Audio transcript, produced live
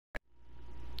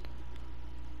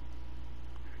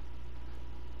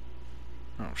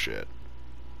Oh, shit.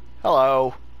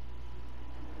 Hello.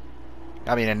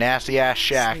 I mean, a nasty-ass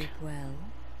shack. Sleep well?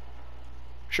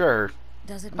 Sure.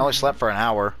 Does it I only matter? slept for an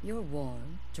hour. You're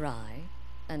warm, dry,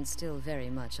 and still very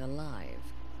much alive.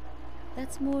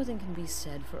 That's more than can be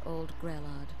said for old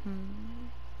Grelod,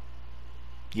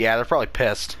 Yeah, they're probably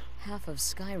pissed. Half of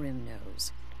Skyrim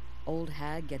knows. Old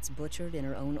hag gets butchered in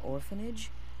her own orphanage.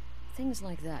 Things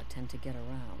like that tend to get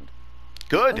around.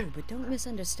 Good. Oh, but don't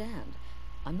misunderstand.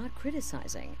 I'm not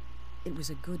criticizing. It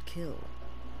was a good kill.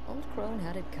 Old Crone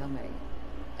had it coming.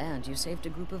 And you saved a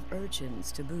group of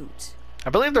urchins to boot. I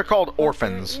believe they're called But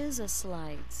orphans. there is a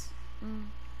slight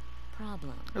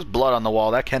problem. There's blood on the wall.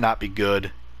 That cannot be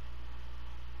good.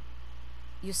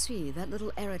 You see, that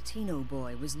little Aretino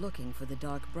boy was looking for the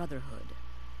Dark Brotherhood.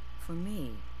 For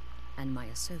me and my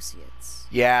associates.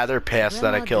 Yeah, they're pissed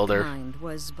that I killed her. Kind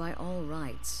was, by all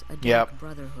rights, a Dark Yep.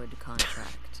 Brotherhood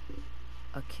contract.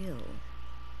 A kill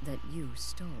that you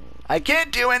stole. I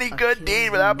can't do any good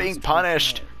deed without being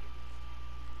punished.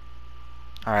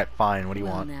 Alright, fine. What do you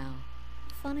want? Now,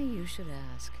 funny you should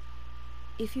ask.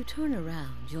 If you turn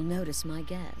around, you'll notice my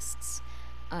guests.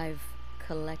 I've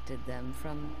collected them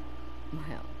from...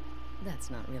 Well, that's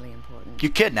not really important. You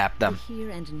kidnapped them. The here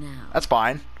and now. That's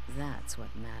fine. That's what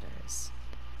matters.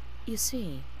 You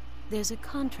see, there's a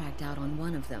contract out on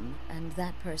one of them, and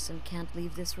that person can't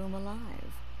leave this room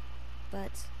alive.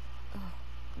 But, oh,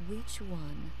 which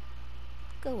one?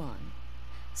 Go on.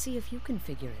 See if you can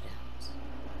figure it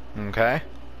out. Okay.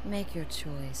 Make your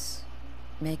choice.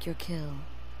 Make your kill.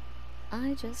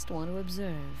 I just want to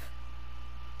observe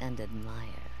and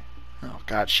admire. Oh,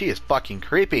 God, she is fucking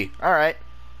creepy. Alright.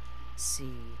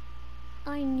 See,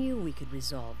 I knew we could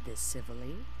resolve this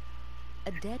civilly.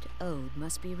 A debt owed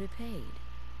must be repaid.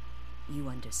 You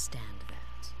understand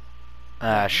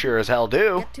that? Sure as hell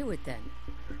do. Get to it then.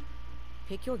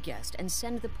 Pick your guest and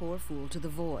send the poor fool to the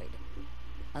void.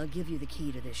 I'll give you the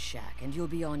key to this shack and you'll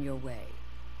be on your way.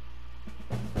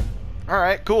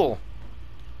 Alright, cool.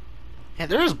 Yeah,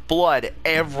 there's blood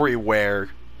everywhere.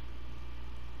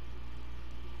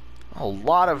 A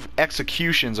lot of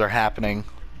executions are happening.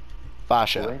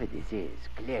 Fasha. Whoever this is,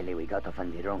 clearly we got off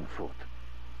on the wrong foot.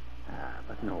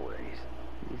 But no worries.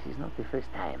 This is not the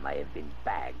first time I have been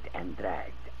bagged and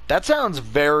dragged. That sounds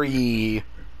very...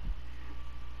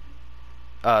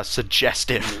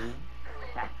 suggestive.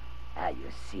 Are you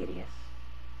serious?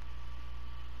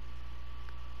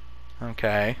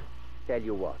 Okay. Tell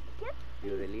you what.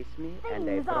 You release me, and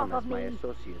I things off promise of my me.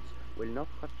 associates will not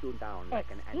cut you down like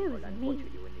an animal Excuse and me. butcher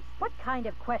you in the What kind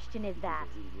of question is that?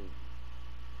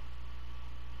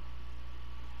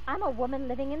 I'm a woman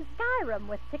living in Skyrim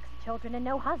with 6 children and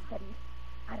no husband.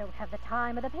 I don't have the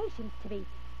time or the patience to be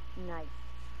nice.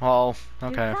 Well,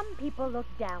 okay. Do some people look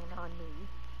down on me?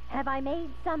 Have I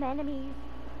made some enemies?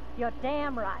 You're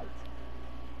damn right.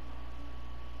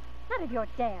 None of your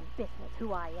damn business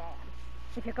who I am.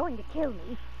 If you're going to kill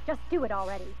me, just do it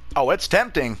already. Oh, it's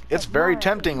tempting. It's very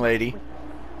tempting, lady.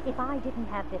 If I didn't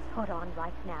have this hood on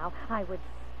right now, I would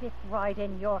spit right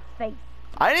in your face.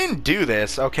 I didn't do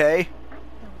this, okay? I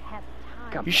don't have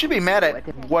time. You should be mad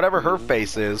at whatever her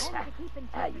face is.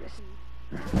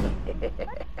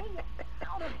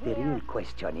 The real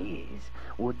question is,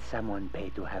 would someone pay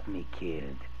to have me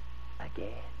killed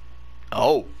again?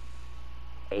 Oh.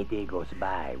 A day goes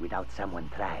by without someone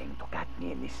trying to cut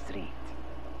me in the street.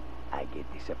 I get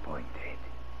disappointed.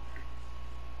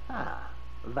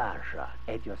 Varsha,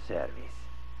 at your service.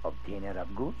 Obtainer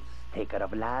of goods, taker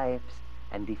of lives,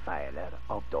 and defiler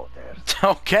of daughters.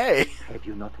 Okay. Have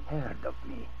you not heard of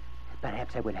me?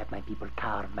 Perhaps I will have my people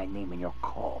carve my name in your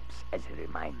corpse as a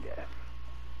reminder.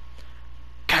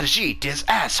 Khajiit is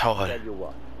asshole. Tell you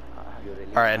what.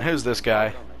 Alright, and who's this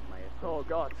guy? Oh,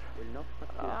 God.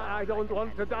 I don't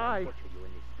want to die.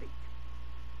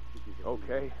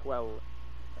 Okay, well,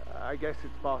 I guess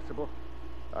it's possible.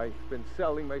 I've been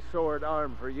selling my sword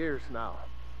arm for years now.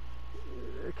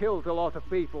 Killed a lot of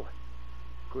people.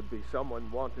 Could be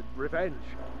someone wanted revenge.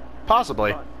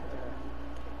 Possibly.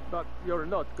 But you're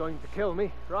not going to kill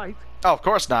me, right? Oh, of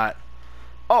course not.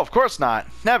 Oh, of course not.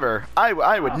 Never.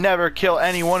 I would never kill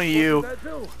any one of you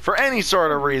for any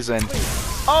sort of reason.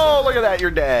 Oh, look at that.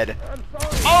 You're dead.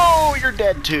 Oh, you're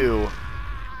dead too.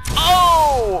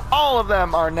 Oh, all of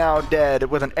them are now dead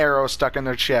with an arrow stuck in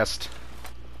their chest.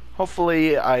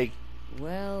 Hopefully I...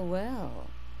 Well, well.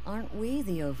 Aren't we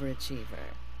the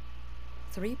overachiever?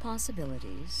 3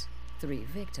 possibilities, 3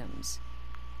 victims.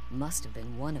 Must have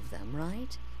been one of them,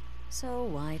 right? So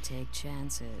why take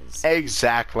chances?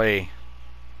 Exactly.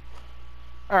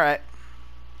 Alright.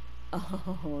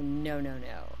 Oh, no, no,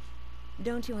 no.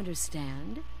 Don't you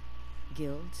understand?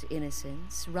 Guilt,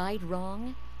 innocence, right,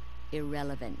 wrong,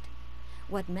 irrelevant.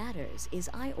 What matters is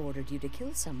I ordered you to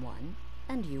kill someone,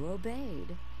 and you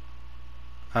obeyed.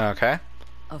 Okay.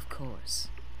 Of course.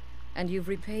 And you've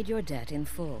repaid your debt in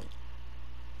full.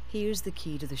 Here's the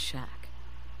key to the shack.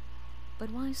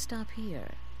 But why stop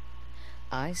here?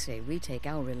 I say we take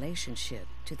our relationship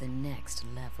to the next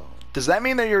level. Does that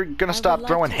mean that you're gonna stop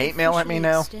throwing hate mail at me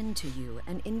now? I extend to you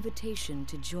an invitation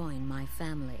to join my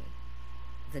family,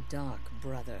 the Dark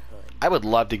Brotherhood. I would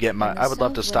love to get my. I would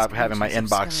love to stop having my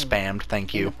inbox spammed.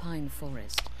 Thank you. In the Pine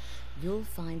Forest, you'll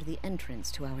find the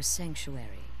entrance to our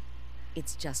sanctuary.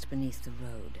 It's just beneath the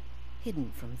road,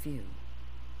 hidden from view.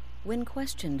 When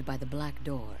questioned by the Black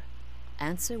Door,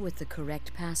 answer with the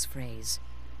correct passphrase,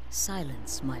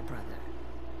 "Silence, my brother."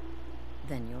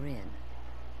 Then you're in,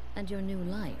 and your new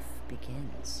life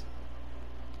begins.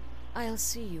 I'll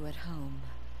see you at home.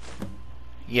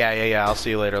 Yeah. I'll see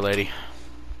you later, lady.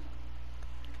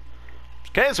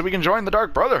 Okay, so we can join the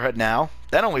Dark Brotherhood now.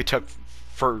 That only took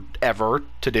forever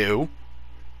to do.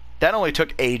 That only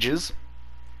took ages.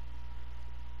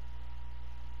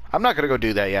 I'm not going to go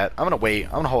do that yet. I'm going to wait.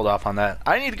 I'm going to hold off on that.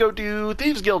 I need to go do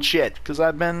Thieves Guild shit, because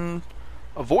I've been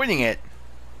avoiding it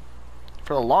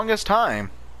for the longest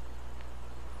time.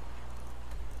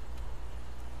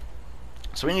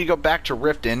 So we need to go back to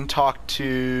Riften, talk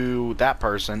to that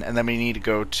person, and then we need to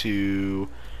go to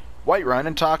Whiterun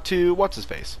and talk to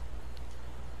what's-his-face.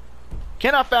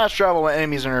 Cannot fast travel when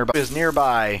enemies are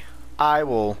nearby. I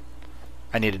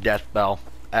need a death bell,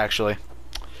 actually.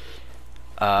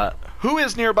 Who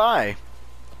is nearby?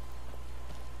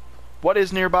 What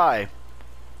is nearby?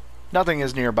 Nothing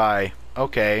is nearby.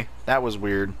 Okay, that was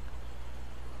weird.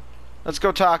 Let's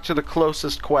go talk to the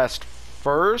closest quest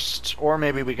first, or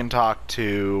maybe we can talk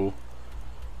to...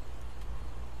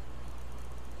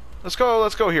 Let's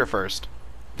go here first.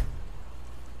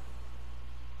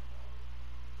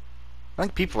 I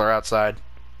think people are outside.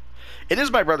 It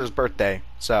is my brother's birthday,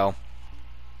 so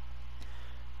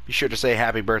be sure to say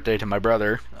happy birthday to my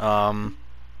brother.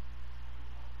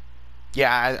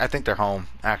 Yeah, I think they're home,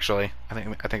 actually. I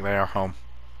think they are home.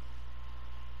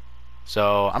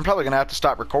 So I'm probably gonna have to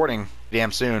stop recording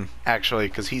damn soon, actually,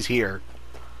 because he's here.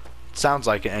 Sounds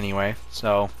like it anyway.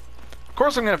 So of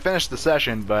course I'm gonna finish the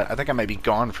session, but I think I might be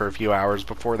gone for a few hours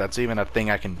before that's even a thing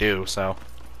I can do. So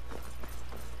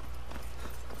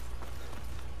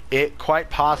it quite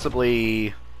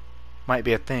possibly might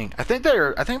be a thing. I think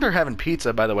they're having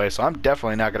pizza, by the way, so I'm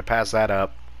definitely not gonna pass that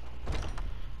up.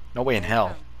 No way in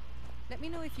hell. Let me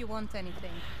know if you want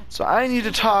anything. So I need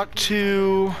to talk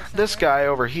to this guy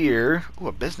over here. Ooh,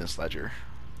 a business ledger.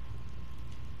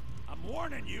 I'm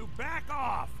warning you, back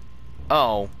off.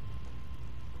 Oh.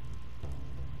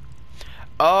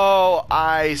 Oh,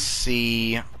 I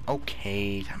see.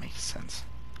 Okay, that makes sense.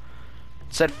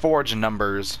 It said forge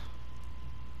numbers.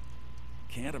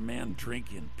 Can't a man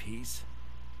drink in peace?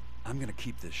 I'm gonna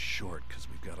keep this short because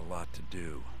we've got a lot to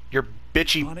do. Your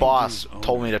bitchy boss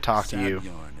told me to talk to you.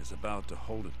 Sabyarn is about to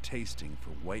hold a tasting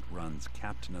for Whiterun's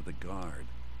captain of the guard,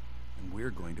 and we're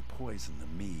going to poison the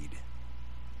mead.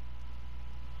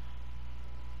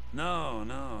 No,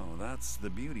 that's the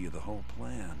beauty of the whole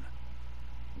plan.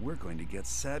 We're going to get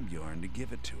Sabyarn to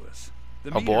give it to us.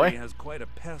 The meadery has quite a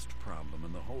pest problem,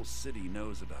 and the whole city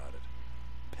knows about it.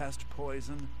 Pest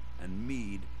poison and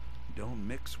mead don't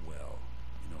mix well.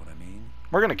 You know what I mean?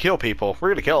 We're gonna kill people. We're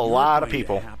gonna kill a lot of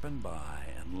people. To happen by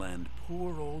and lend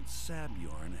poor old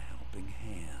Sabyarn a helping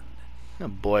hand. Oh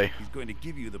boy. He's going to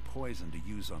give you the poison to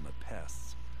use on the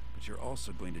pests, but you're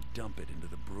also going to dump it into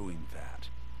the brewing vat.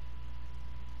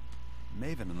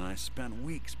 Maven and I spent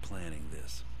weeks planning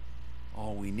this.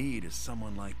 All we need is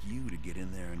someone like you to get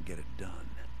in there and get it done.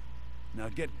 Now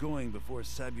get going before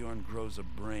Sabyarn grows a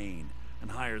brain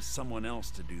and hires someone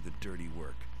else to do the dirty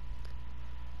work.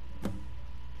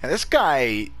 Yeah, this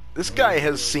guy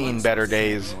has seen better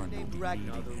days.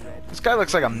 This guy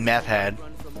looks like a meth head.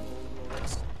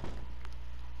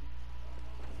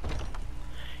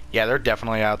 Yeah, they're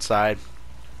definitely outside.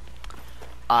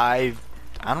 I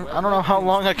don't know how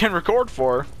long I can record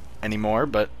for anymore,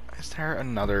 but is there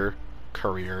another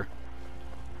courier?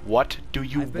 What do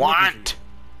you want?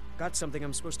 Got something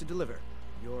I'm supposed to deliver.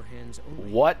 Your hands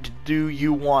only. What do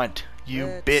you want,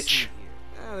 you bitch?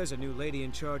 There's a new lady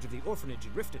in charge of the orphanage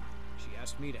in Riften. She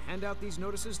asked me to hand out these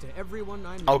notices to everyone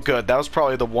I met. Oh good, that was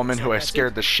probably the woman who I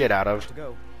scared the shit out of.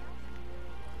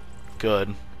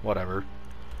 Good, whatever.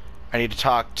 I need to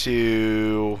talk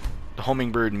to the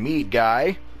Homingbrewed Mead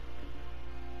guy.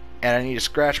 And I need to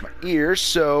scratch my ears,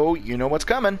 so you know what's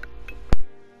coming.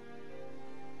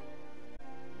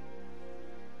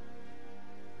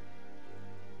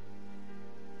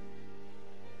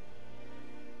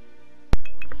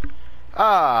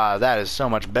 Ah, that is so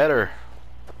much better.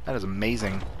 That is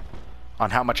amazing on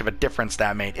how much of a difference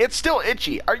that made. It's still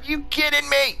itchy. Are you kidding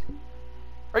me?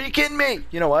 Are you kidding me?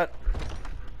 You know what?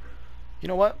 You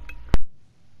know what?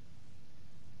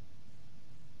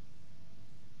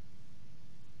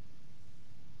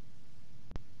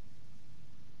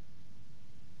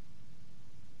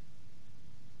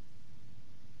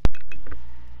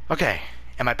 Okay,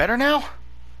 am I better now?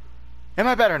 Am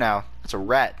I better now? That's a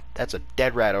rat. That's a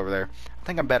dead rat over there. I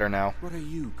think I'm better now. What are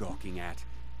you gawking at?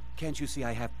 Can't you see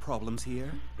I have problems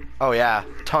here? Oh yeah,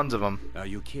 tons of them. Are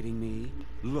you kidding me?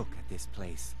 Look at this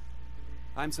place.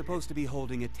 I'm supposed to be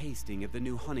holding a tasting of the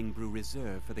new Hunting Brew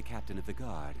Reserve for the captain of the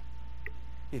guard.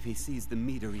 If he sees the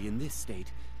meadery in this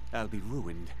state, I'll be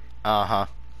ruined. Uh-huh.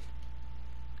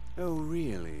 Oh,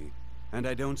 really? And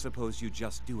I don't suppose you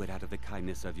just do it out of the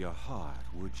kindness of your heart,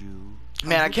 would you?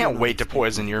 Man, I can't wait to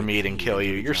poison your meat and kill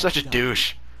you. You're such a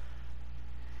douche.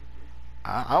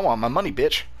 I want my money,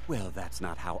 bitch. Well, that's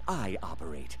not how I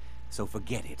operate, so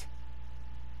forget it.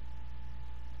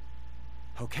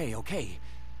 Okay.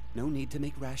 No need to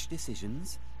make rash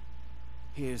decisions.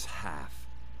 Here's half.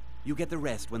 You get the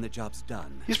rest when the job's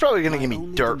done. He's probably gonna give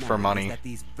me dirt for money. That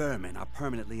these vermin are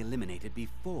permanently eliminated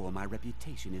before my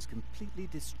reputation is completely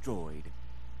destroyed.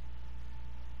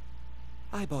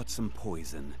 I bought some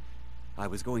poison. I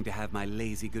was going to have my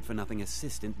lazy, good-for-nothing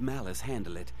assistant Malice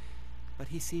handle it, but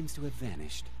he seems to have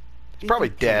vanished. He's probably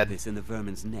dead. If you put this in the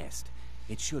vermin's nest,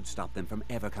 it should stop them from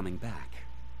ever coming back.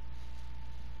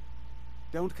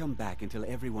 Don't come back until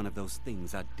every one of those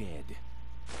things are dead.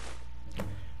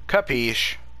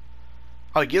 Capiche.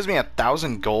 Oh, he gives me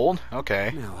 1,000 gold?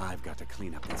 Okay. Now I've got to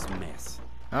clean up this mess.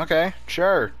 Okay,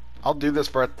 sure. I'll do this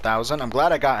for 1,000. I'm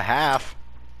glad I got half.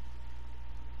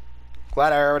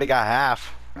 Glad I already got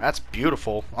half. That's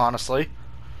beautiful, honestly.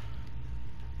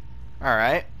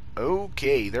 Alright.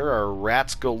 Okay, there are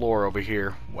rats galore over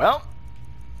here. Well.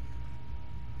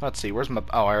 Let's see, where's my...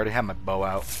 Oh, I already have my bow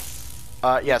out.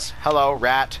 Yes. Hello,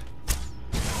 rat.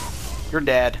 You're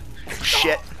dead.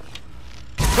 Shit.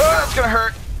 Oh, that's gonna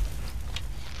hurt.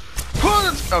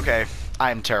 Okay,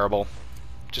 I'm terrible.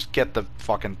 Just get the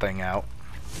fucking thing out.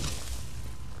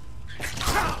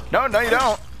 No, you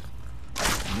don't.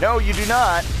 No, you do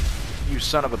not. You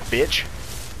son of a bitch.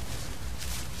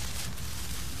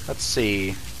 Let's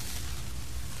see.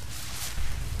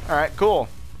 Alright, cool.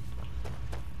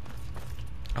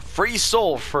 A free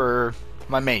soul for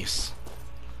my mace.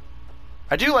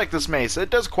 I do like this mace. It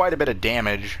does quite a bit of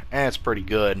damage, and it's pretty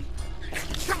good.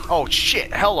 Oh,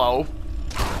 shit. Hello.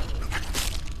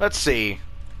 Let's see.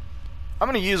 I'm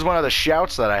gonna use one of the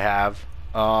shouts that I have.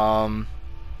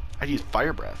 I'd use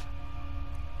fire breath.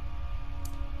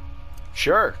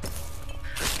 Sure.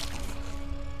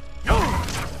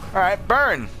 Alright,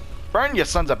 burn. Burn, you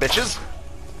sons of bitches.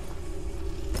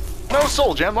 No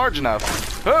soul gem large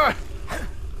enough.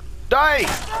 Die!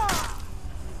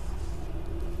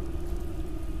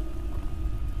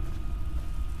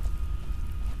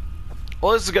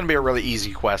 Well, this is gonna be a really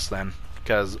easy quest then,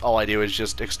 because all I do is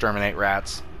just exterminate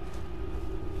rats.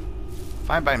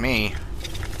 Fine by me.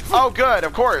 Oh, good,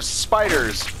 of course,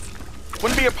 spiders.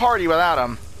 Wouldn't be a party without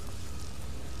them.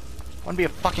 Wouldn't be a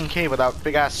fucking cave without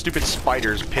big-ass stupid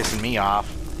spiders pissing me off.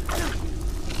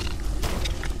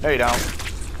 No, you don't.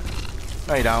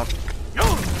 No, you don't.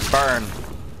 Burn.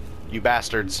 You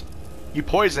bastards. You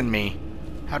poisoned me.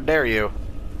 How dare you.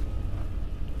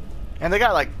 And they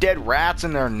got, like, dead rats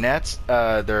in their nets.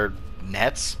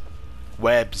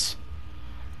 Webs.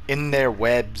 In their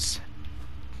webs.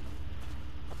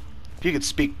 If you could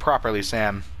speak properly,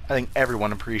 Sam, I think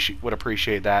everyone would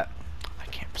appreciate that. I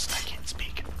can't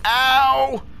speak.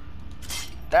 Ow!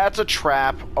 That's a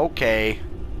trap. Okay.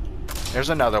 There's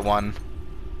another one.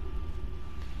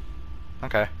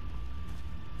 Okay.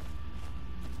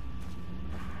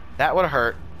 That would have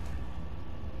hurt.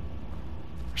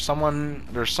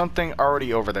 There's something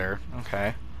already over there.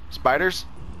 Okay. Spiders?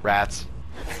 Rats.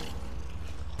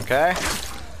 Okay.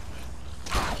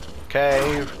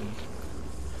 Okay.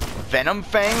 Venom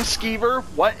Fang Skeever?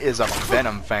 What is a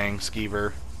Venom Fang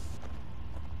Skeever?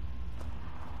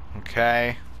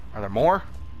 Okay. Are there more?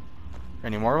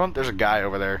 Any more of them? There's a guy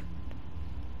over there.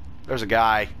 There's a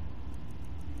guy.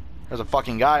 There's a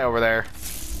fucking guy over there.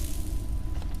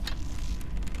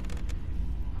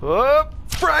 Whoop!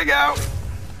 Frag out!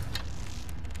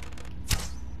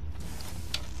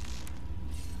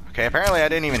 Okay, apparently I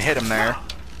didn't even hit him there.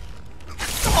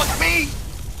 Fuck me!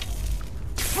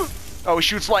 Oh, he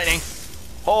shoots lightning.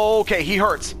 Okay, he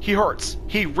hurts. He hurts.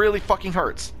 He really fucking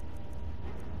hurts.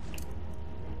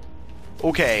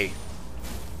 Okay.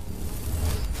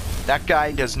 That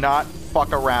guy does not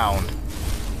fuck around.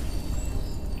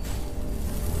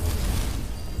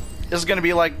 This is gonna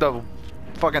be like the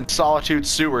fucking Solitude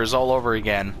Sewers all over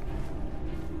again.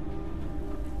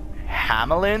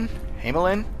 Hamelin?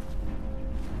 Hamelin?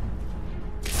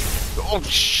 Oh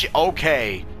shit,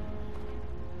 okay.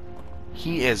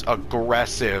 He is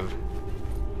aggressive.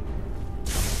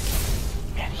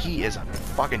 Man, he is a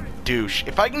fucking douche.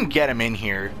 If I can get him in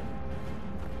here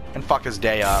and fuck his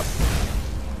day up.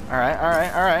 Alright,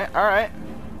 alright, alright, alright.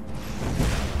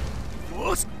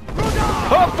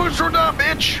 Oh, push her down,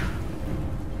 bitch!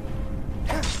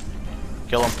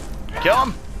 Kill him. Kill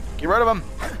him! Get rid of him!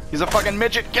 He's a fucking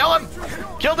midget! Kill him!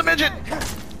 Kill the midget!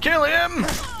 Kill him!